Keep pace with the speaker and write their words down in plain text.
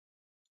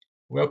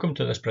Welcome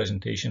to this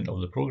presentation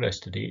of the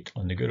progress to date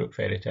on the Gourock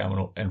Ferry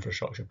Terminal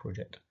Infrastructure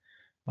Project.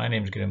 My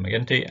name is Graham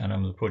McGinty and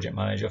I'm the Project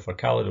Manager for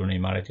Caledonia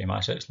Maritime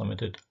Assets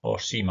Limited, or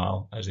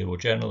CMAL as they will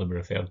generally be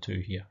referred to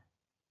here.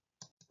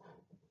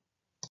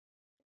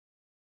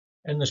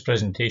 In this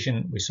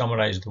presentation we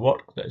summarise the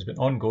work that has been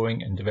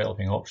ongoing in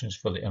developing options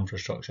for the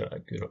infrastructure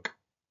at Gourock.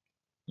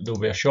 There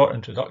will be a short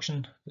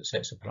introduction that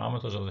sets the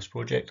parameters of this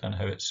project and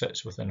how it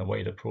sits within a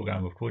wider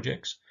programme of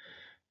projects.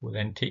 We'll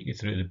then take you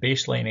through the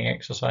baselining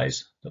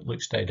exercise that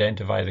looks to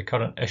identify the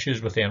current issues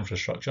with the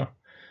infrastructure,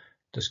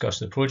 discuss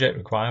the project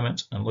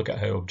requirements and look at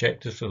how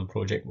objectives for the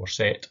project were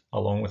set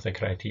along with the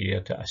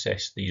criteria to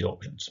assess these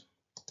options.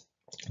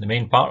 The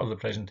main part of the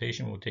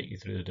presentation will take you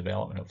through the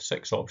development of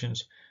 6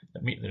 options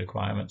that meet the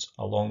requirements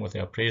along with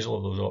the appraisal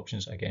of those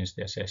options against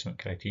the assessment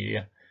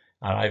criteria,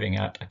 arriving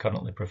at a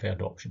currently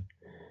preferred option.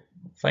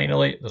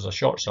 Finally, there's a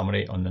short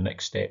summary on the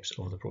next steps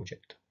of the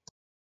project.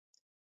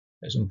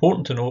 It's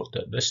important to note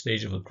that at this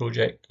stage of the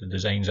project the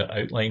designs are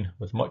outlined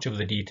with much of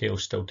the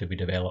details still to be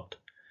developed.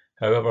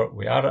 However,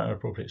 we are at an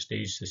appropriate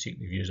stage to seek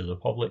the views of the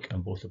public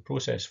on both the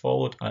process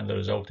followed and the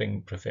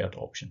resulting preferred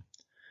option.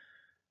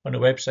 On the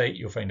website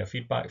you'll find a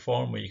feedback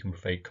form where you can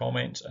provide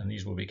comments, and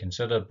these will be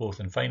considered both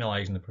in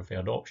finalising the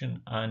preferred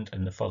option and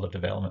in the further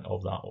development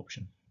of that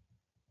option.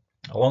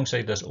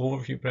 Alongside this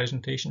overview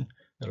presentation,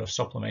 there are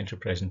supplementary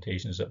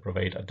presentations that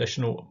provide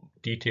additional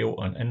detail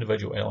on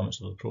individual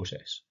elements of the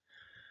process.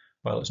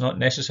 While it's not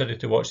necessary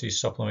to watch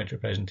these supplementary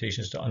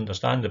presentations to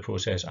understand the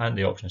process and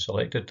the option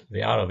selected,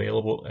 they are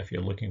available if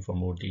you're looking for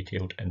more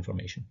detailed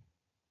information.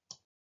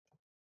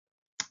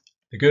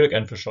 The Gourock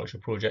Infrastructure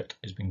Project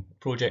is being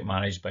project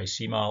managed by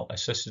CMAL,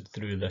 assisted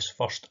through this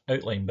first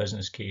outline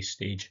business case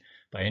stage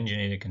by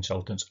engineering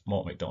consultants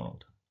Mott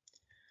MacDonald.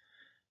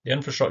 The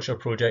infrastructure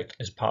project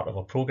is part of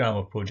a programme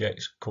of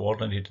projects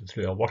coordinated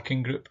through a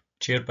working group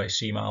chaired by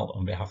CMAL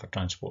on behalf of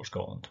Transport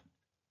Scotland.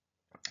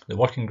 The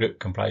working group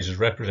comprises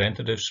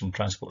representatives from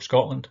Transport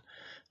Scotland,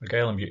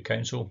 Argyll and Bute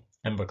Council,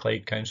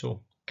 Inverclyde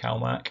Council,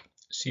 CalMac,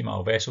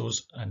 CMAL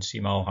Vessels and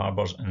CMAL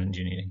Harbours and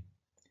Engineering.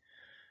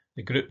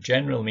 The group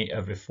generally meet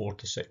every 4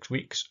 to 6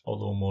 weeks,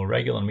 although more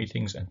regular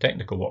meetings and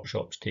technical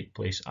workshops take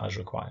place as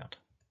required.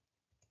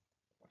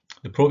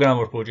 The programme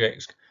of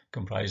projects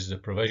comprises the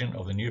provision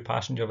of the new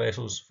passenger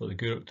vessels for the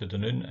Gourock to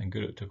Dunoon and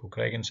Gourock to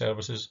Kilcreggan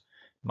services,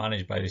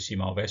 managed by the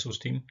CMAL Vessels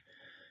team,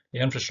 the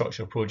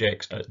infrastructure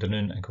projects at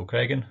Dunoon and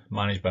Kilcreggan,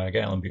 managed by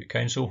Argyll and Bute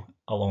Council,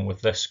 along with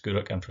this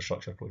Gourock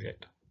infrastructure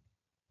project.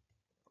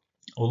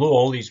 Although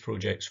all these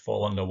projects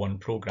fall under one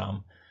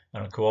programme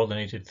and are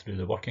coordinated through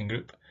the working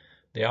group,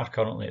 they are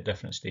currently at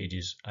different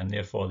stages and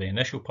therefore the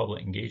initial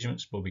public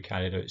engagements will be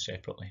carried out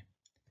separately.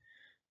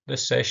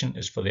 This session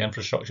is for the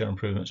infrastructure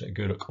improvements at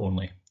Gourock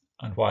only,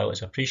 and while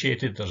it's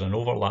appreciated there's an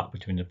overlap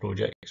between the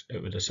projects,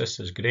 it would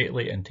assist us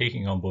greatly in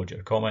taking on board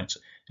your comments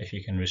if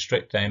you can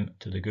restrict them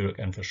to the Gourock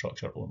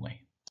infrastructure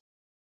only.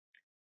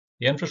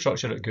 The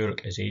infrastructure at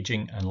Gourock is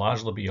ageing and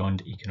largely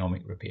beyond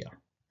economic repair.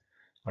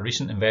 A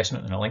recent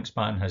investment in a link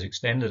span has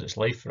extended its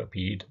life for a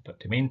period,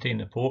 but to maintain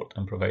the port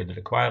and provide the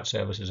required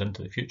services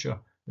into the future,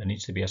 there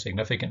needs to be a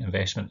significant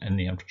investment in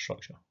the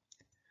infrastructure.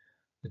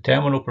 The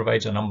terminal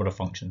provides a number of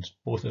functions,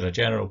 both as a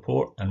general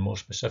port and more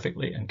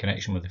specifically in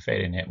connection with the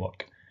ferry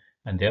network,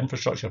 and the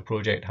infrastructure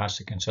project has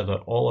to consider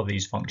all of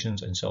these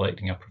functions in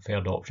selecting a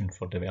preferred option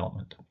for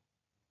development.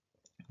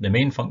 The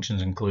main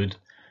functions include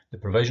the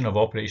provision of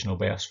operational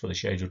berths for the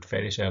scheduled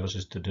ferry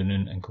services to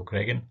Dunoon and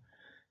Kilcreggan,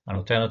 an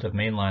alternative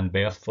mainland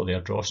berth for the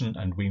Ardrossan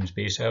and Wemyss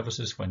Bay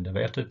services when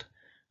diverted,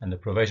 and the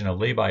provision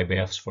of lay-by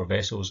berths for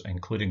vessels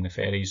including the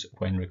ferries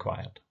when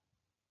required.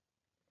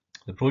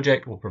 The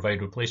project will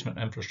provide replacement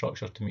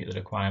infrastructure to meet the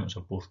requirements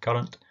of both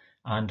current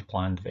and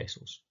planned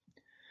vessels.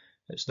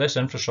 It's this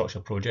infrastructure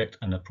project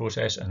and the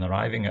process in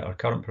arriving at our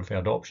current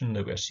preferred option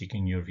that we are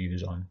seeking your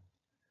views on.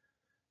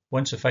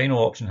 Once the final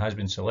option has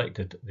been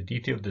selected, the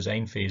detailed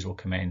design phase will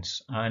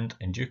commence and,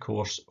 in due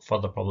course,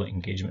 further public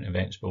engagement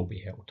events will be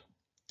held.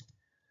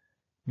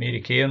 Mary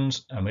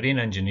Cairns, a marine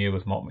engineer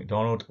with Mott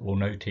MacDonald, will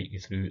now take you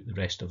through the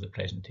rest of the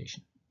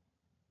presentation.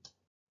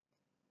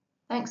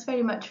 Thanks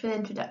very much for the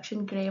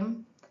introduction,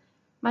 Graham.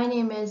 My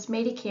name is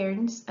Mary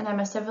Cairns and I'm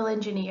a civil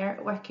engineer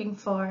working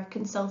for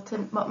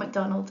consultant Mott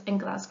MacDonald in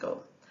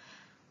Glasgow.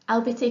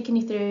 I'll be taking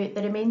you through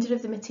the remainder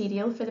of the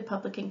material for the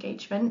public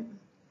engagement.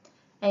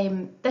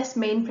 This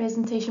main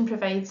presentation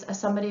provides a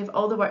summary of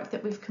all the work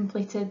that we've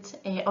completed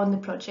on the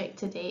project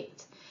to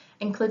date,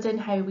 including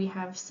how we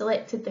have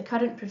selected the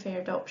current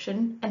preferred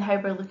option and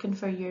how we're looking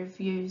for your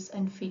views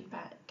and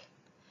feedback.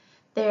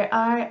 There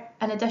are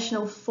an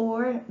additional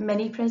 4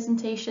 mini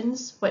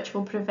presentations which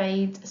will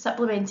provide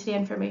supplementary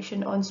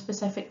information on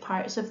specific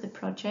parts of the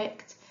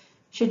project,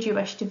 should you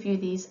wish to view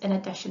these in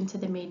addition to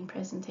the main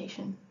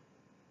presentation.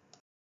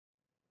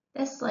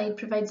 This slide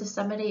provides a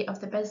summary of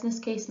the business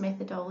case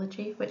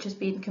methodology which has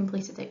been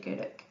completed at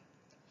Gourock.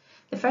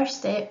 The first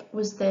step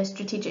was the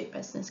strategic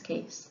business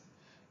case.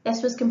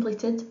 This was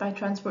completed by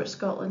Transport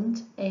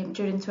Scotland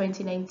during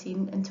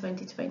 2019 and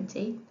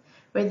 2020,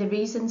 where the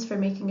reasons for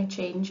making a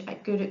change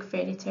at Gourock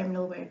Ferry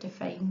Terminal were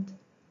defined.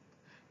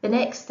 The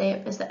next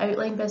step is the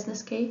outline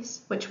business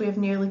case, which we have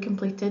nearly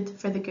completed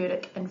for the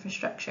Gourock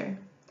infrastructure.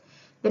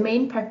 The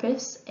main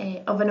purpose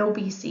of an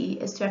OBC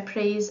is to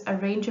appraise a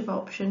range of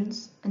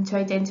options and to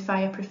identify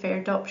a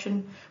preferred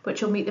option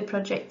which will meet the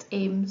project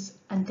aims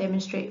and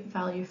demonstrate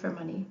value for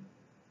money.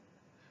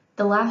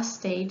 The last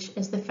stage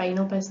is the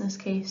final business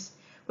case,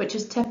 which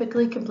is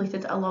typically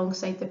completed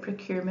alongside the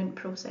procurement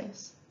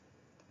process.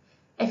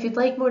 If you'd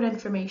like more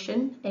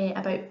information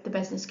about the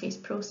business case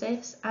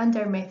process and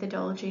our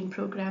methodology and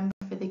programme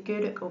for the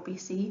Gourock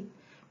OBC,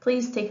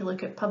 please take a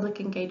look at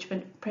Public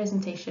Engagement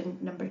Presentation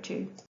number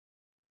 2.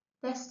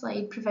 This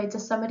slide provides a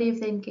summary of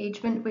the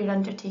engagement we're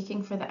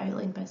undertaking for the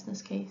outline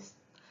business case.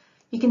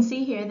 You can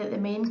see here that the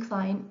main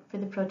client for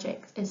the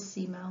project is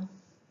CMAL.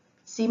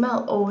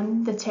 CMAL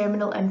own the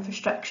terminal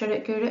infrastructure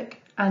at Gourock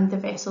and the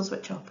vessels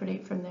which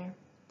operate from there.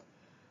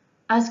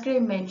 As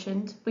Graham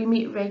mentioned, we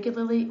meet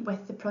regularly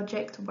with the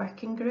project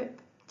working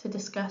group to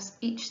discuss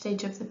each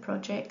stage of the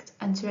project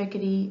and to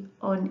agree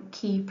on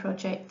key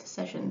project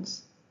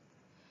decisions.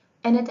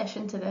 In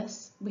addition to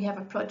this, we have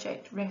a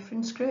project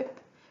reference group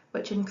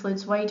which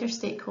includes wider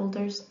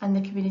stakeholders and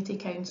the community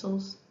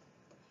councils.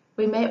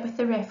 We met with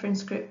the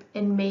reference group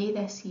in May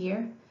this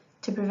year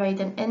to provide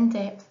an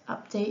in-depth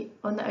update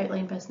on the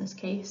outline business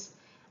case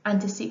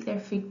and to seek their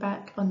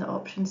feedback on the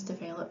options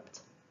developed.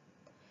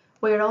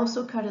 We are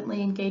also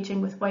currently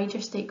engaging with wider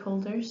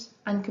stakeholders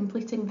and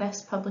completing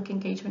this public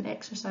engagement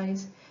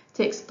exercise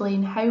to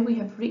explain how we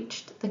have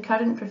reached the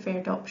current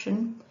preferred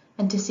option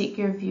and to seek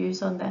your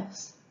views on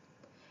this.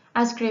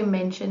 As Graham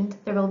mentioned,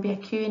 there will be a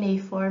Q&A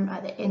form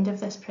at the end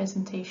of this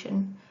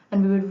presentation,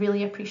 and we would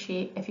really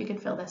appreciate if you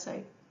could fill this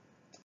out.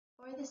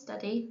 For the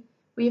study,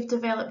 we have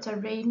developed a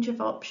range of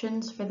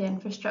options for the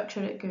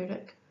infrastructure at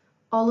Gourock,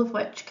 all of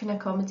which can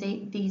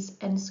accommodate these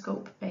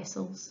in-scope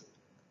vessels.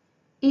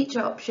 Each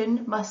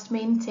option must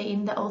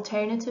maintain the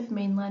alternative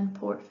mainland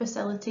port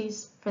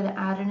facilities for the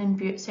Arran and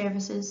Bute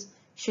services,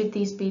 should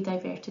these be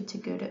diverted to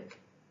Gourock.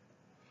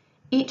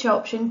 Each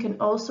option can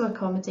also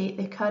accommodate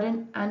the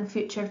current and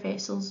future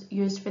vessels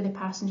used for the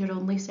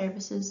passenger-only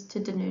services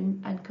to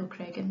Dunoon and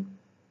Kilcreggan.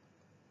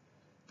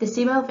 The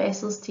CMAL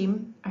Vessels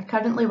team are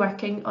currently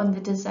working on the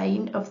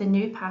design of the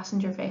new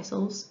passenger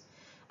vessels,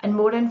 and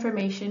more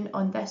information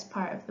on this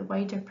part of the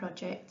wider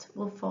project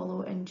will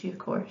follow in due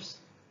course.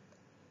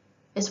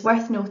 It's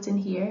worth noting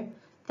here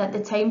that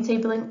the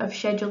timetabling of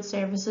scheduled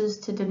services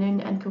to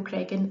Dunoon and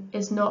Kilcreggan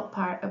is not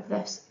part of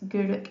this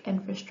Gourock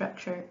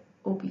infrastructure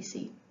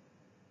OBC.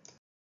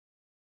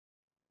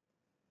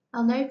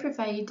 I'll now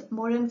provide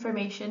more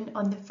information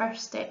on the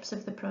first steps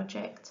of the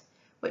project,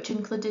 which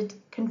included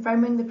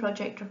confirming the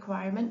project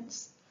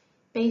requirements,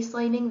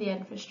 baselining the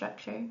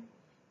infrastructure,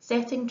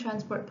 setting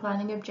transport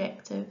planning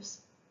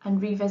objectives, and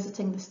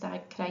revisiting the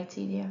STAG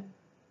criteria.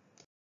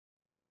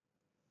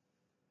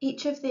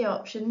 Each of the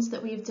options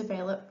that we've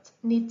developed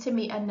need to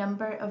meet a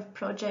number of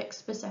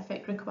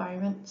project-specific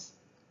requirements.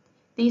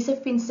 These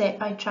have been set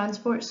by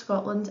Transport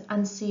Scotland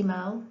and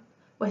CMAL,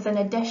 with an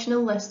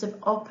additional list of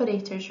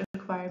operators'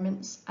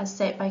 requirements as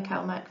set by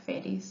CalMac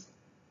Ferries.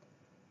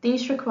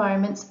 These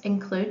requirements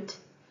include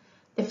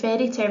the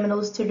ferry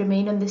terminals to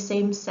remain on the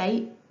same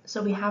site,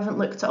 so we haven't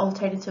looked at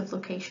alternative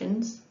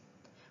locations.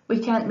 We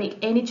can't make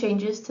any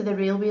changes to the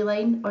railway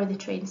line or the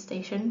train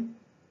station.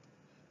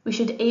 We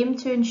should aim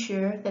to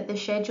ensure that the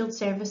scheduled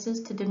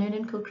services to Dunoon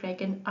and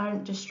Kilcreggan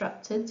aren't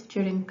disrupted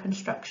during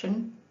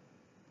construction.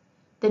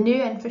 The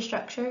new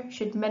infrastructure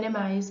should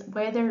minimise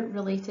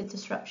weather-related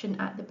disruption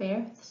at the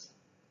berths.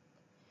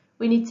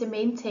 We need to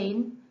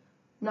maintain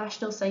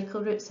National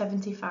Cycle Route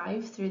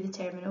 75 through the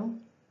terminal.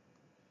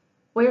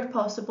 Where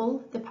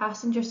possible, the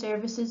passenger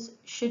services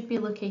should be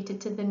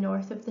located to the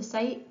north of the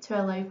site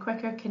to allow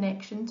quicker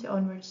connection to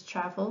onwards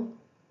travel.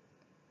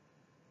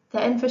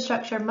 The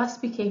infrastructure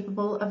must be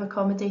capable of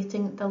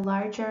accommodating the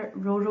larger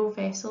Ro-Ro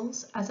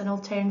vessels as an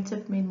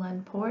alternative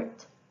mainland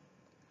port.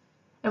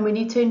 And we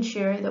need to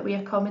ensure that we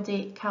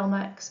accommodate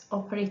CalMac's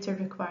operator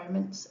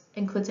requirements,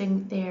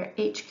 including their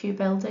HQ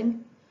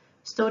building,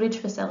 storage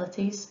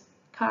facilities,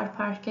 car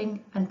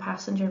parking and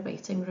passenger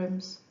waiting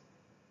rooms.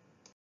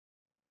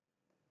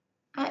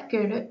 At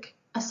Gourock,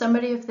 a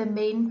summary of the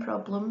main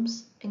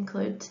problems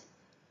include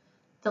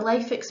the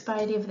life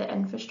expiry of the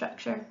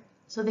infrastructure.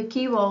 So the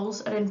quay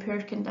walls are in poor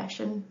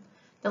condition.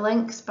 The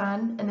link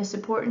span and the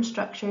supporting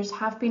structures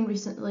have been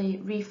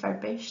recently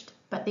refurbished,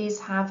 but these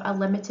have a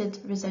limited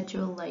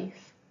residual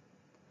life.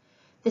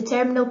 The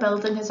terminal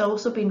building has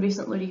also been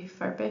recently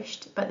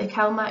refurbished, but the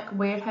CalMac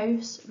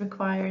warehouse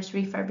requires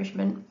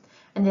refurbishment,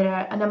 and there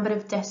are a number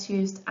of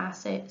disused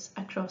assets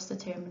across the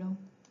terminal.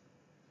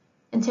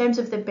 In terms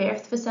of the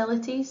berth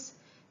facilities,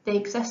 the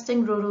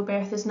existing Ro-Ro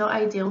berth is not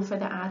ideal for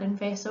the Arran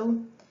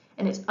vessel,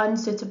 and it's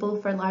unsuitable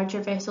for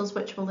larger vessels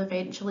which will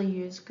eventually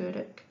use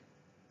Gourock.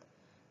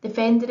 The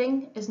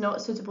fendering is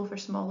not suitable for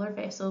smaller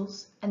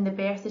vessels, and the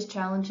berth is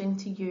challenging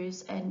to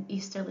use in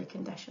easterly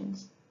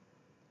conditions.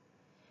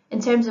 In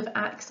terms of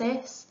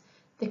access,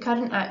 the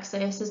current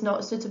access is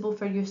not suitable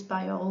for use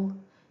by all.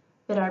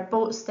 There are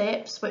boat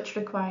steps which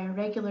require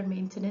regular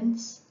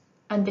maintenance,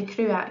 and the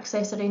crew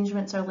access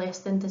arrangements are less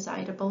than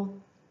desirable.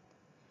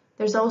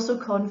 There's also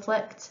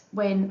conflict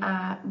when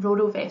a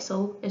ro-ro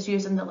vessel is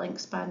using the link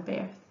span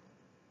berth.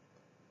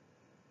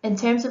 In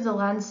terms of the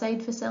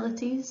landside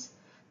facilities,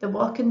 the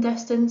walking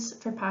distance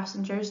for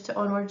passengers to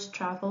onwards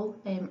travel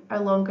are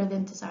longer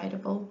than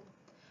desirable,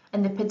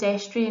 and the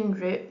pedestrian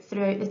route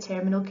throughout the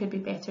terminal could be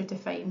better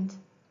defined.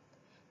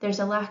 There's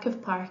a lack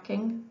of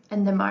parking,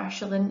 and the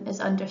marshalling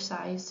is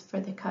undersized for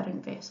the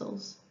current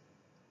vessels.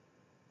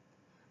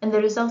 And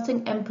the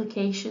resulting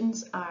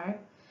implications are,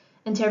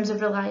 in terms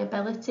of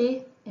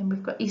reliability,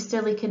 we've got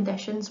easterly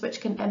conditions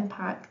which can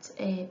impact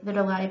the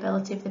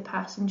reliability of the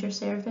passenger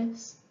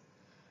service.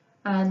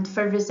 And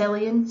for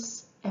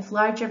resilience, if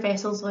larger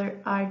vessels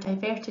are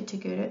diverted to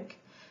Gourock,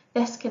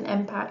 this can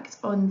impact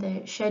on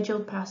the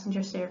scheduled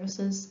passenger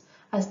services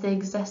as the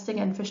existing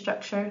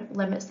infrastructure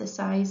limits the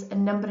size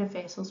and number of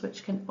vessels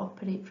which can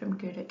operate from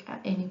Gourock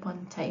at any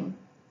one time.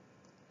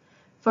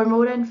 For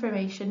more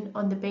information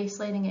on the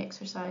baselining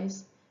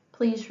exercise,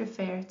 please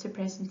refer to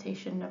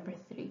presentation number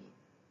 3.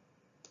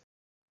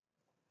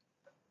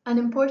 An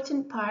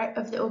important part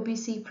of the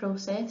OBC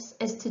process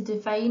is to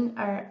define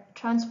our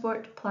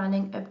transport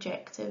planning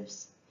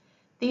objectives.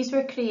 These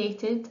were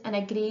created and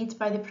agreed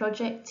by the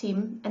project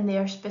team and they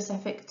are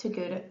specific to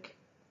Gourock.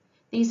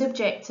 These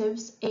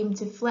objectives aim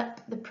to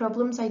flip the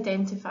problems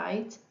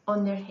identified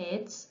on their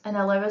heads and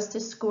allow us to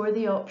score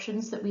the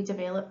options that we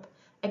develop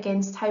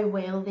against how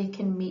well they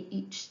can meet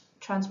each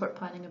transport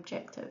planning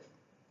objective.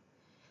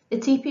 The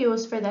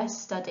TPOs for this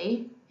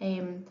study,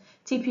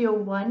 TPO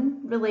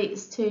 1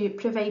 relates to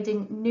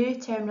providing new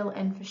terminal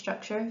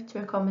infrastructure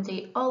to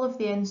accommodate all of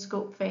the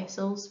in-scope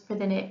vessels for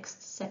the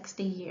next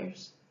 60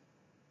 years.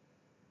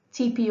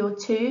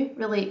 TPO 2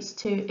 relates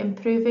to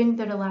improving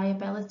the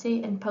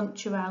reliability and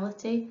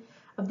punctuality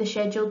of the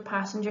scheduled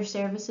passenger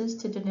services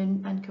to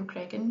Dunoon and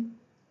Kilcreggan.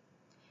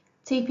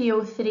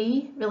 TPO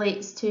 3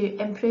 relates to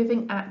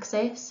improving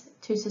access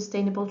to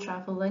sustainable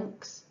travel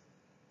links.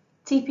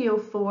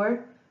 TPO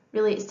 4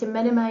 relates to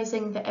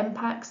minimising the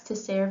impacts to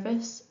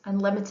service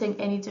and limiting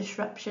any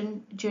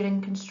disruption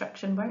during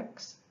construction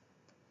works.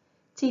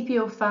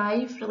 TPO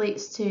 5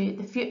 relates to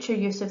the future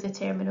use of the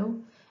terminal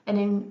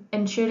and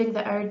ensuring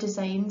that our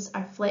designs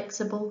are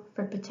flexible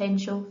for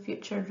potential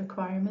future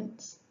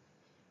requirements.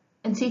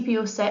 And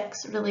TPO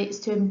 6 relates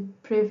to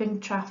improving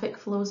traffic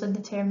flows in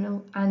the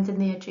terminal and in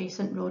the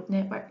adjacent road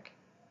network.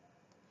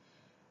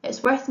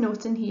 It's worth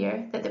noting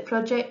here that the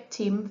project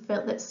team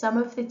felt that some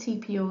of the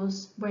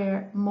TPOs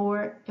were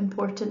more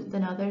important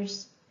than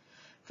others.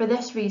 For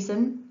this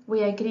reason,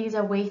 we agreed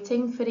a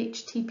weighting for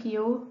each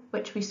TPO,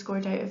 which we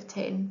scored out of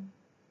 10.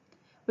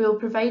 We will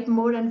provide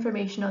more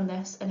information on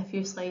this in a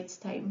few slides'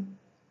 time.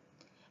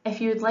 If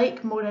you would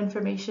like more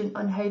information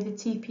on how the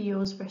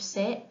TPOs were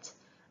set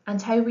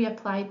and how we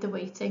applied the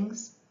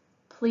weightings,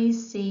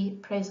 please see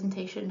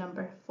presentation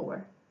number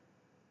 4.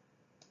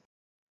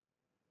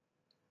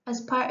 As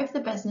part of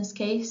the business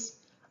case,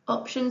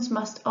 options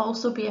must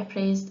also be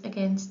appraised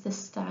against the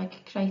STAG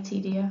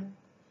criteria.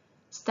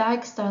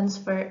 STAG stands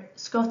for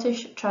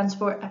Scottish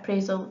Transport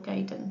Appraisal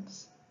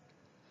Guidance.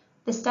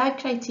 The STAG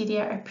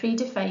criteria are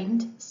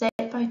predefined, set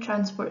by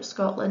Transport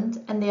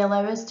Scotland, and they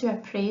allow us to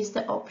appraise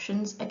the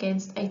options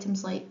against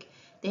items like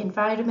the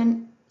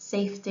environment,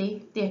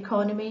 safety, the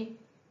economy,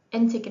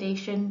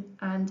 integration,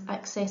 and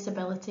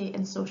accessibility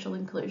and social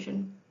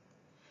inclusion.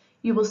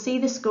 You will see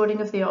the scoring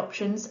of the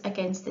options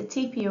against the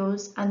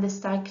TPOs and the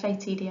STAG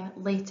criteria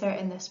later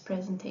in this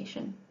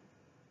presentation.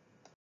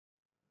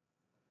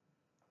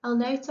 I'll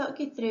now talk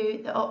you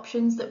through the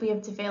options that we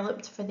have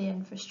developed for the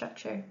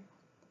infrastructure.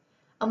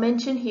 I'll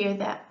mention here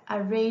that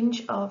a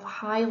range of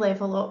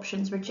high-level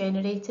options were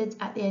generated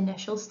at the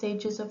initial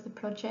stages of the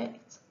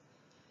project.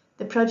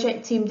 The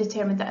project team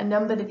determined that a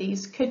number of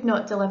these could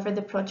not deliver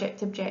the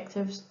project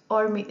objectives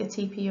or meet the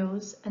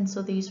TPOs, and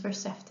so these were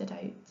sifted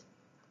out.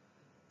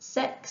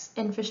 6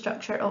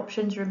 infrastructure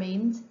options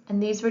remained,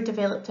 and these were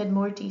developed in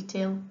more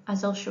detail,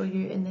 as I'll show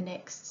you in the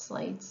next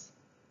slides.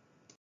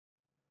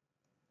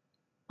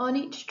 On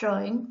each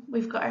drawing,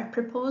 we've got our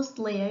proposed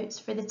layouts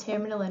for the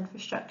terminal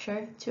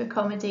infrastructure to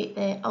accommodate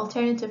the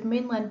alternative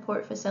mainland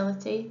port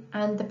facility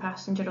and the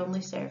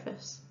passenger-only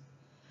service.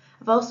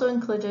 I've also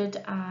included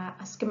a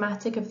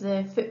schematic of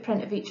the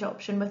footprint of each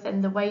option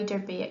within the wider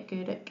bay at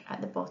Gourock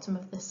at the bottom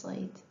of the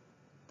slide.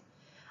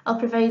 I'll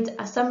provide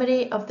a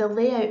summary of the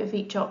layout of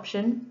each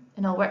option,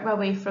 and I'll work my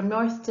way from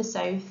north to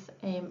south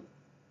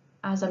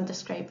as I'm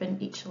describing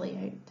each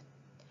layout.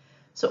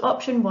 So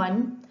option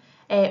 1,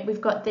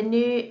 we've got the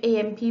new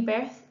AMP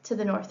berth to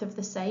the north of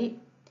the site.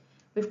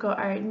 We've got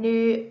our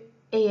new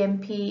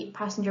AMP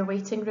passenger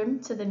waiting room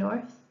to the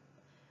north.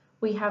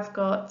 We have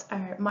got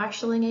our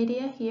marshalling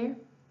area here,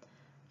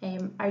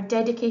 our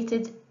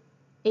dedicated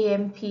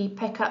AMP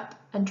pickup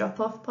and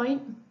drop-off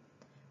point.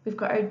 We've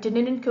got our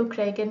Dunoon and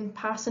Kilcreggan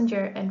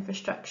passenger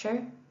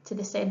infrastructure to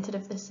the centre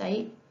of the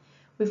site.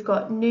 We've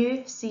got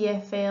new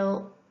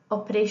CFL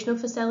operational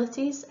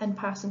facilities and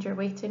passenger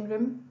waiting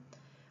room.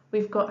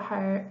 We've got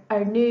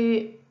our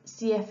new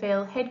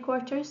CFL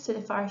headquarters to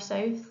the far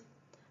south,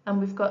 and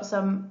we've got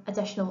some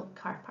additional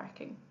car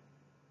parking.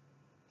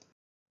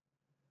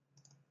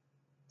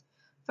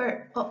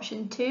 For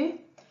option 2,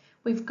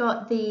 we've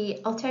got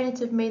the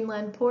alternative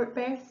mainland port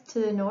berth to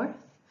the north.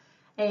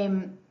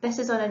 This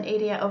is on an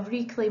area of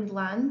reclaimed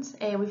land.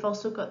 We've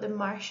also got the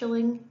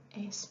marshalling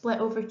split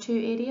over 2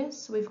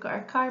 areas. So we've got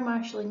our car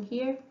marshalling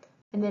here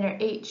and then our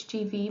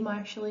HGV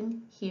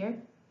marshalling here.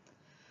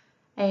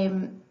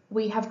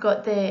 We have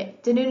got the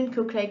Dunoon and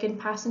Kilcreggan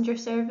passenger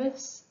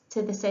service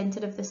to the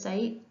centre of the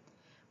site.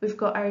 We've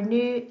got our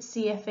new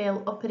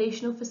CFL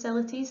operational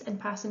facilities and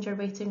passenger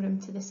waiting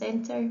room to the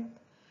centre,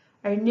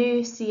 our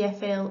new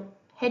CFL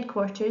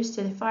headquarters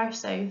to the far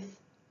south,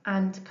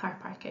 and car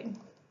parking.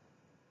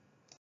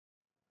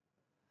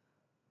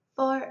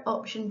 For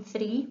option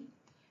 3,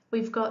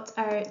 we've got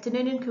our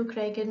Dunoon and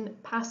Kilcreggan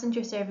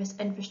passenger service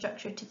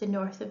infrastructure to the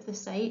north of the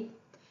site.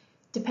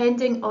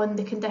 Depending on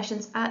the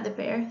conditions at the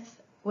berth,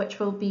 which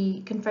will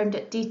be confirmed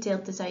at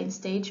detailed design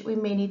stage, we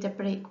may need a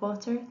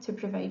breakwater to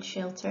provide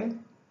shelter.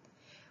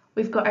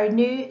 We've got our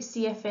new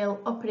CFL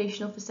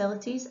operational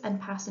facilities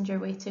and passenger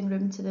waiting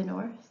room to the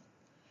north.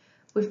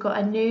 We've got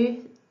a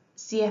new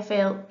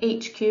CFL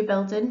HQ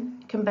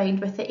building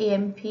combined with the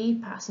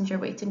AMP passenger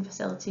waiting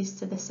facilities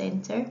to the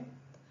centre.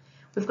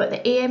 We've got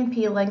the AMP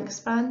link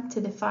span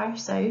to the far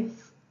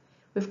south.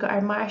 We've got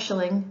our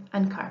marshalling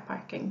and car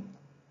parking.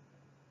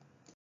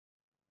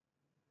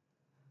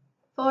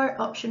 For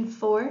option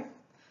 4,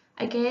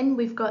 again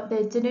we've got the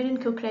Dunoon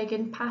and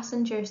Kilcreggan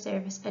passenger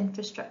service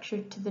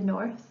infrastructure to the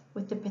north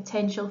with the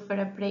potential for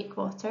a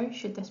breakwater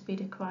should this be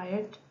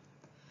required.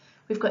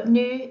 We've got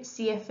new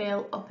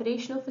CFL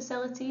operational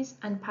facilities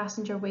and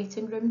passenger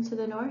waiting room to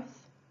the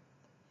north.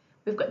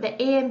 We've got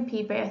the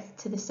AMP berth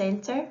to the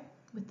centre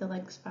with the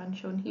link span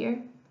shown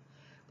here.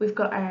 We've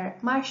got our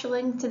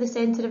marshalling to the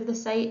centre of the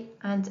site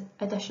and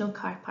additional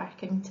car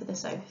parking to the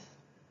south.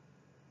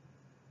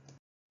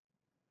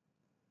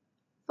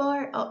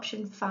 For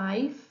option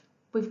 5,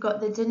 we've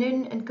got the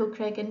Dunoon and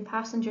Kilcreggan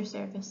passenger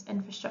service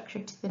infrastructure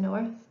to the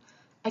north,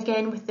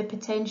 again with the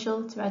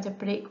potential to add a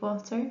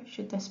breakwater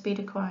should this be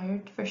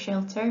required for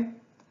shelter.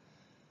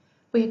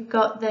 We've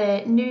got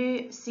the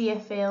new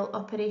CFL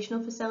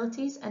operational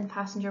facilities and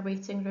passenger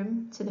waiting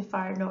room to the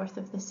far north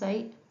of the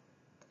site.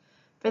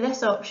 For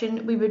this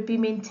option, we would be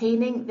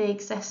maintaining the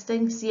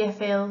existing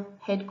CFL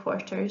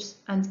headquarters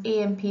and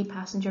AMP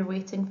passenger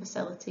waiting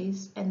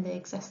facilities in the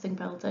existing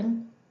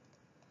building.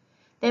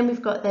 Then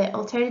we've got the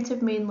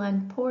alternative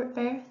mainland port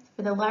berth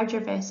for the larger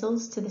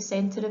vessels to the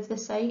centre of the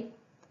site.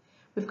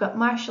 We've got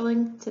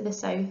marshalling to the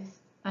south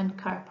and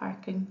car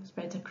parking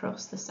spread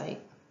across the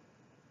site.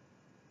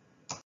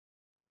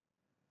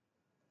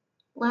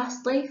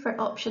 Lastly,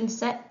 for option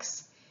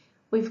 6,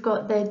 we've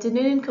got the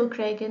Dunoon and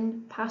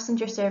Kilcreggan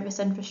passenger service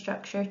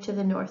infrastructure to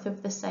the north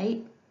of the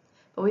site,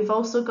 but we've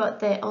also got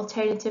the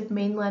alternative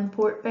mainland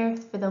port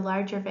berth for the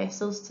larger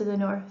vessels to the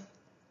north.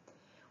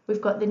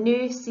 We've got the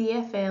new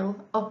CFL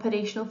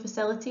operational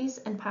facilities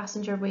and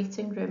passenger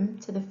waiting room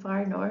to the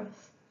far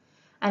north.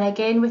 And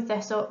again with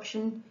this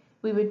option,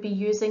 we would be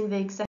using the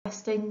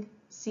existing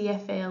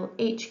CFL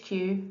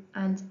HQ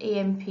and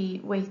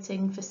AMP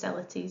waiting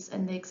facilities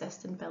in the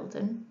existing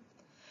building.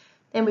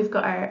 Then we've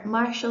got our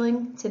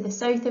marshalling to the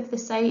south of the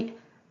site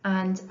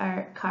and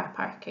our car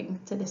parking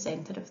to the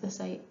centre of the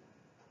site.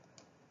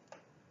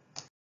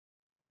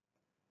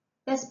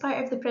 This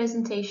part of the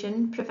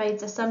presentation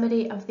provides a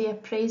summary of the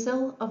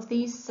appraisal of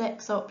these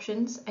 6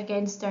 options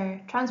against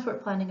our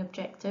transport planning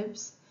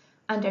objectives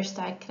and our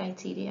STAG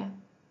criteria.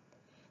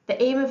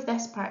 The aim of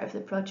this part of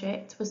the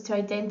project was to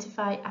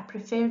identify a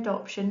preferred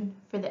option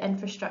for the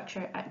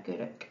infrastructure at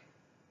Gourock.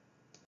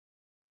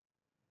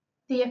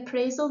 The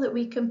appraisal that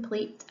we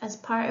complete as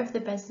part of the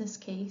business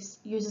case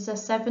uses a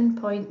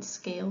 7-point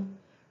scale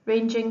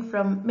ranging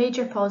from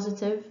major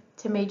positive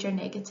to major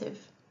negative.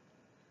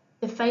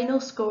 The final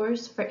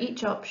scores for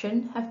each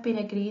option have been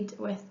agreed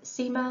with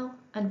CMAL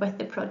and with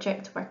the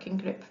project working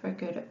group for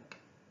Gourock.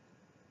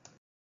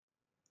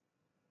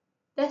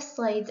 This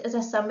slide is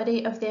a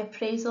summary of the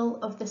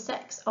appraisal of the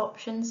 6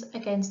 options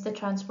against the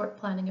transport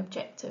planning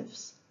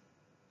objectives.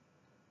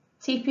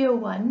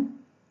 TPO1,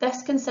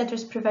 this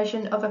considers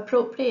provision of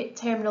appropriate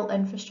terminal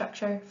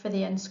infrastructure for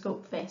the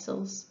in-scope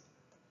vessels.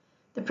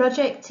 The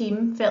project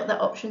team felt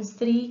that options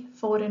 3,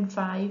 4 and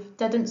 5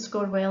 didn't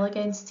score well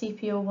against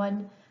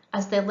TPO1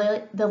 as the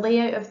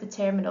layout of the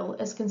terminal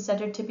is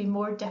considered to be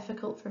more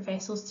difficult for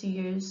vessels to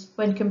use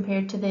when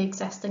compared to the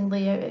existing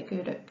layout at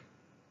Gourock.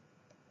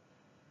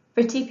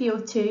 For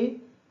TPO2,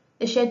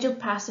 the scheduled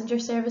passenger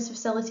service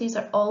facilities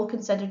are all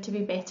considered to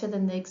be better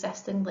than the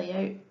existing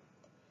layout.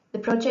 The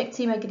project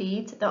team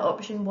agreed that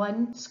option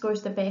 1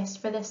 scores the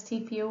best for this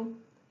TPO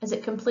as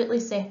it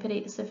completely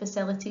separates the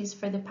facilities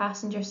for the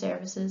passenger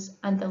services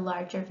and the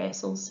larger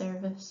vessels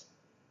service.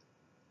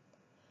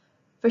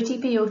 For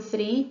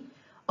TPO3,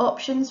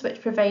 options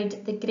which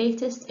provide the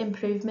greatest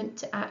improvement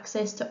to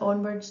access to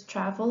onwards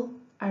travel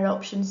are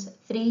options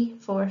 3,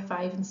 4,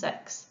 5 and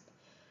 6,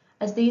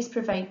 as these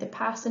provide the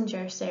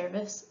passenger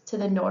service to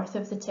the north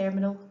of the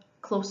terminal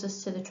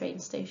closest to the train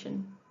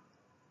station.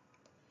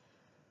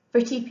 For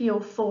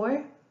TPO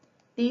 4,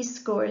 these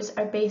scores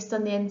are based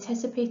on the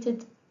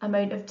anticipated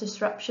amount of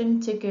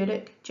disruption to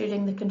Gourock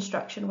during the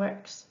construction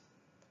works.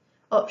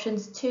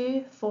 Options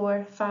 2,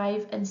 4,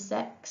 5 and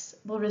 6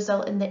 will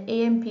result in the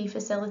AMP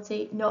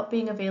facility not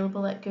being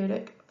available at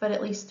Gourock for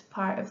at least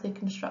part of the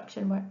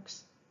construction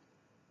works.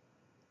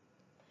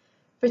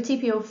 For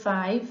TPO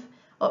 5,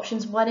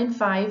 options 1 and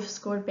 5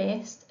 score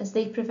best as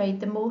they provide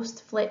the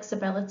most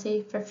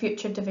flexibility for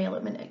future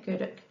development at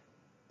Gourock.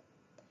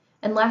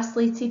 And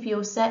lastly,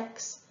 TPO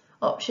 6,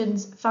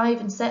 options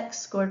 5 and 6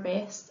 score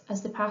best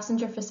as the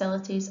passenger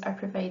facilities are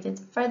provided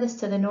furthest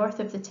to the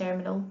north of the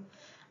terminal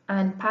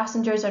and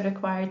passengers are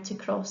required to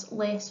cross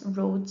less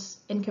roads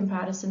in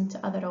comparison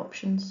to other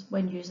options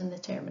when using the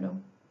terminal.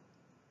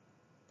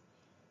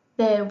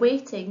 The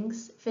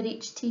weightings for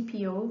each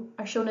TPO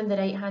are shown on the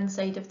right-hand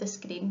side of the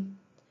screen.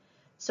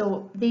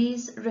 So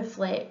these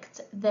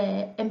reflect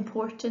the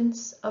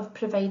importance of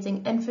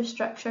providing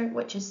infrastructure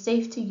which is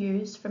safe to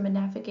use from a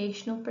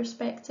navigational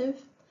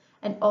perspective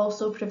and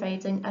also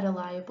providing a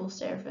reliable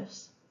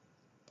service.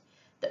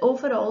 The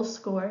overall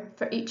score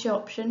for each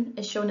option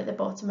is shown at the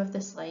bottom of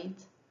the slide.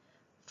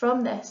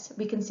 From this,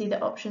 we can see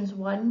that options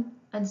 1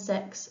 and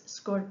 6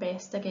 scored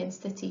best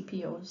against the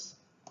TPOs.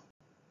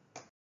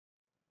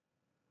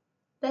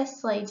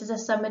 This slide is a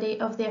summary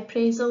of the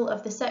appraisal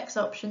of the 6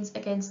 options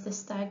against the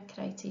STAG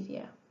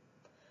criteria.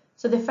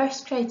 So the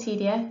first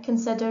criteria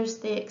considers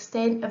the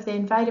extent of the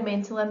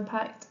environmental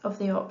impact of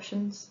the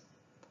options.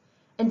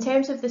 In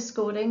terms of the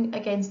scoring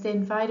against the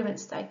environment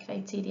STAG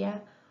criteria,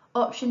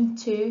 option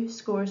 2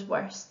 scores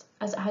worst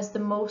as it has the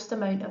most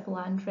amount of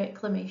land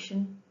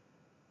reclamation.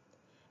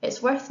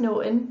 It's worth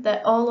noting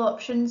that all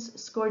options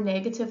score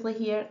negatively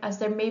here as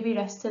there may be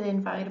risks to the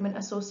environment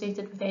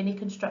associated with any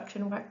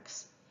construction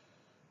works.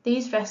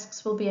 These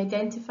risks will be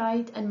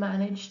identified and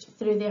managed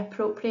through the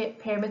appropriate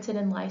permitting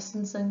and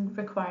licensing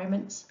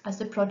requirements as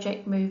the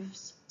project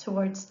moves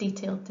towards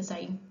detailed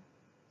design.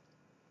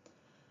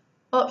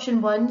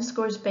 Option 1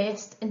 scores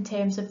best in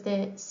terms of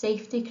the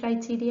safety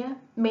criteria,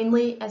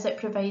 mainly as it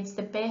provides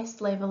the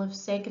best level of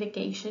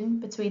segregation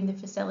between the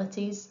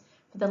facilities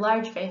for the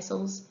large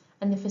vessels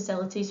and the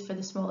facilities for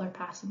the smaller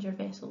passenger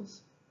vessels.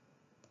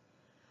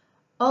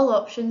 All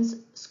options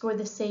score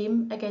the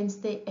same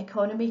against the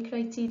economy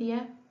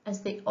criteria as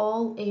they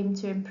all aim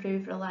to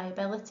improve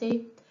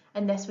reliability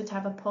and this would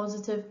have a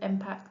positive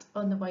impact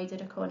on the wider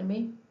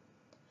economy.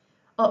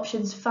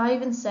 Options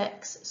 5 and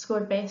 6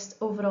 score best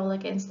overall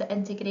against the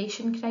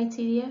integration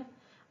criteria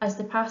as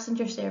the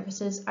passenger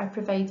services are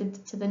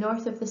provided to the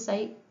north of the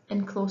site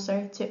and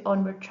closer to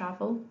onward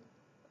travel.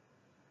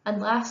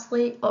 And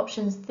lastly,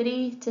 options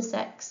 3 to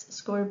 6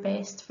 score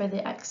best for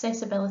the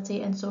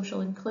accessibility and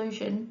social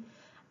inclusion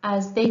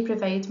as they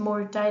provide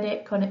more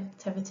direct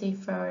connectivity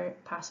for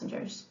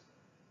passengers.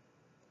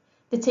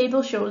 The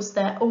table shows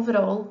that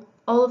overall,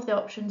 all of the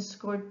options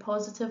scored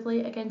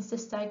positively against the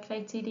STAG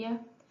criteria,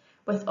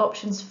 with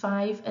options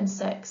 5 and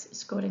 6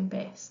 scoring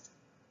best.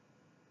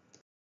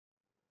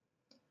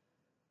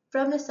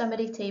 From the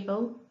summary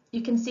table,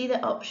 you can see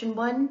that option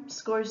 1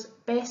 scores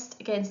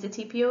best against the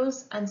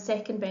TPOs and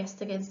second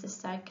best against the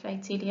STAG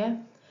criteria,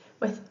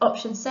 with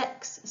option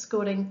 6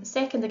 scoring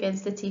second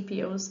against the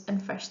TPOs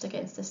and first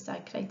against the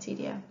STAG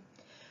criteria.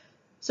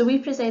 So we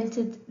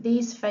presented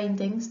these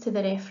findings to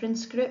the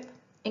reference group,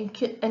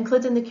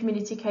 including the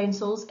community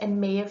councils in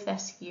May of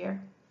this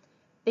year.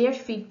 Their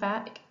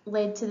feedback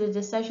led to the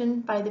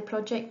decision by the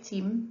project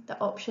team that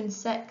option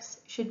 6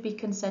 should be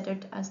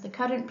considered as the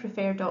current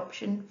preferred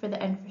option for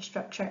the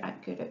infrastructure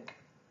at Gourock.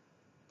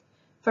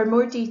 For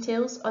more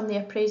details on the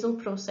appraisal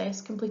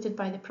process completed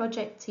by the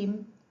project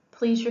team,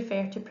 please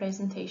refer to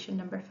presentation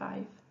number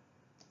 5.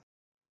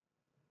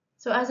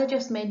 So as I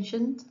just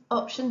mentioned,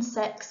 option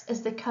 6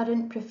 is the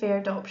current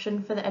preferred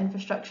option for the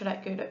infrastructure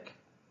at Gourock.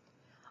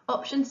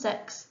 Option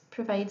 6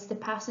 provides the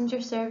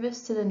passenger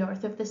service to the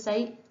north of the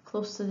site,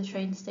 close to the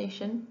train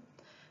station.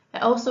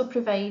 It also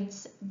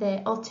provides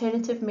the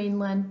alternative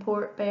mainland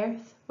port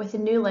berth with a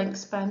new link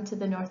span to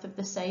the north of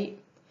the site,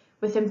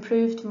 with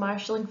improved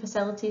marshalling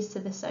facilities to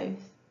the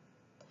south.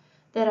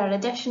 There are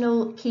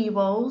additional quay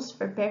walls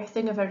for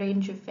berthing of a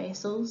range of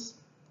vessels,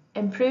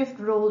 improved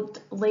road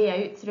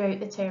layout throughout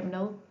the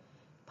terminal,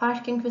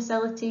 parking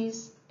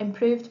facilities,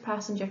 improved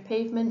passenger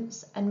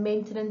pavements and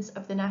maintenance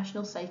of the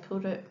national cycle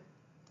route.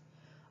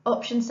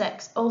 Option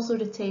 6 also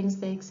retains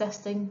the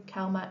existing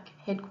CalMac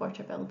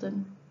headquarter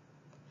building.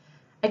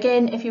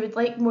 Again, if you would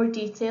like more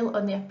detail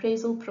on the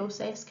appraisal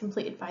process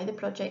completed by the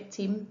project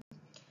team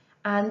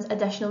and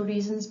additional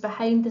reasons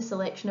behind the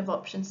selection of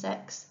option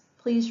 6,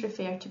 please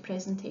refer to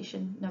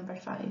presentation number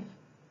 5.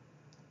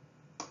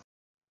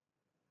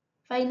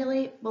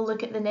 Finally, we'll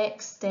look at the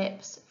next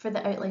steps for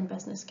the outline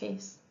business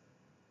case.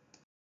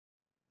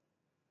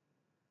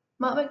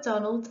 Mott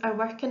MacDonald are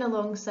working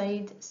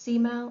alongside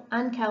CMAL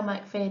and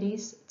CalMac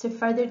ferries to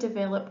further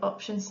develop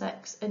option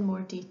 6 in more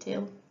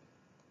detail.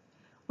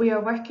 We are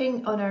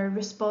working on our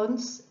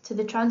response to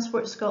the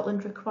Transport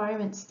Scotland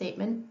requirement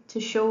statement to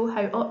show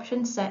how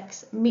option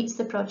 6 meets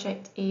the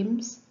project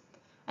aims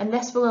and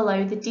this will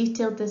allow the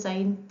detailed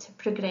design to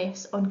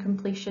progress on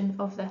completion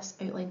of this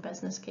outline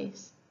business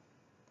case.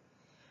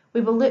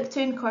 We will look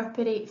to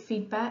incorporate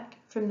feedback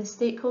from the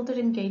stakeholder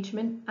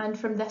engagement and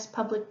from this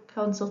public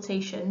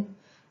consultation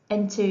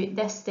into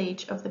this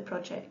stage of the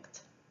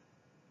project.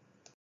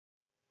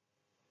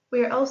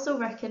 We are also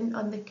working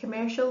on the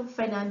commercial,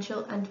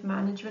 financial and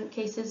management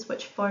cases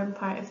which form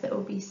part of the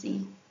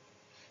OBC.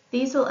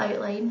 These will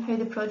outline how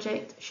the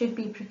project should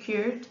be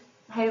procured,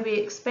 how we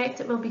expect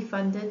it will be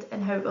funded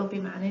and how it will be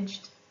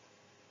managed.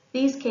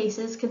 These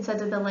cases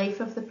consider the life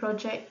of the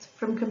project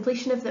from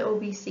completion of the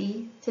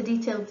OBC to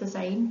detailed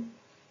design,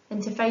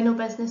 into final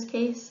business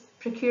case,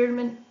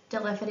 procurement,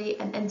 delivery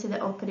and into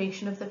the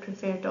operation of the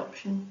preferred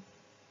option.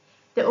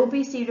 The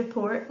OBC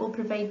report will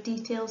provide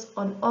details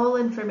on all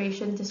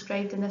information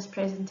described in this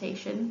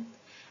presentation,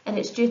 and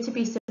it's due to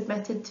be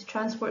submitted to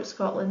Transport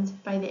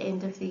Scotland by the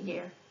end of the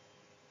year.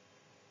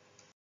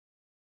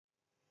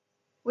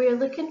 We are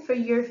looking for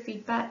your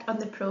feedback on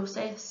the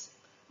process,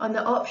 on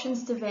the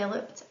options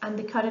developed and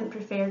the current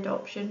preferred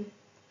option.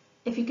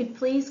 If you could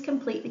please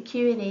complete the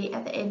Q&A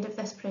at the end of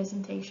this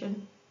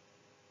presentation.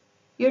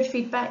 Your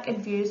feedback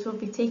and views will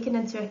be taken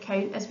into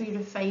account as we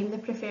refine the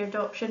preferred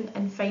option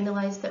and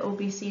finalise the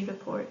OBC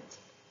report.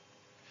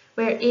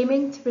 We are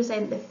aiming to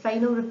present the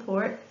final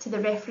report to the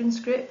reference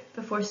group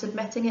before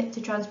submitting it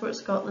to Transport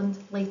Scotland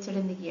later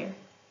in the year.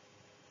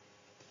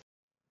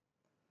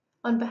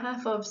 On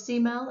behalf of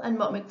CMAL and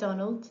Mott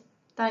MacDonald,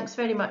 thanks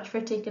very much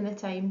for taking the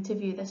time to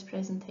view this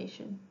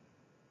presentation.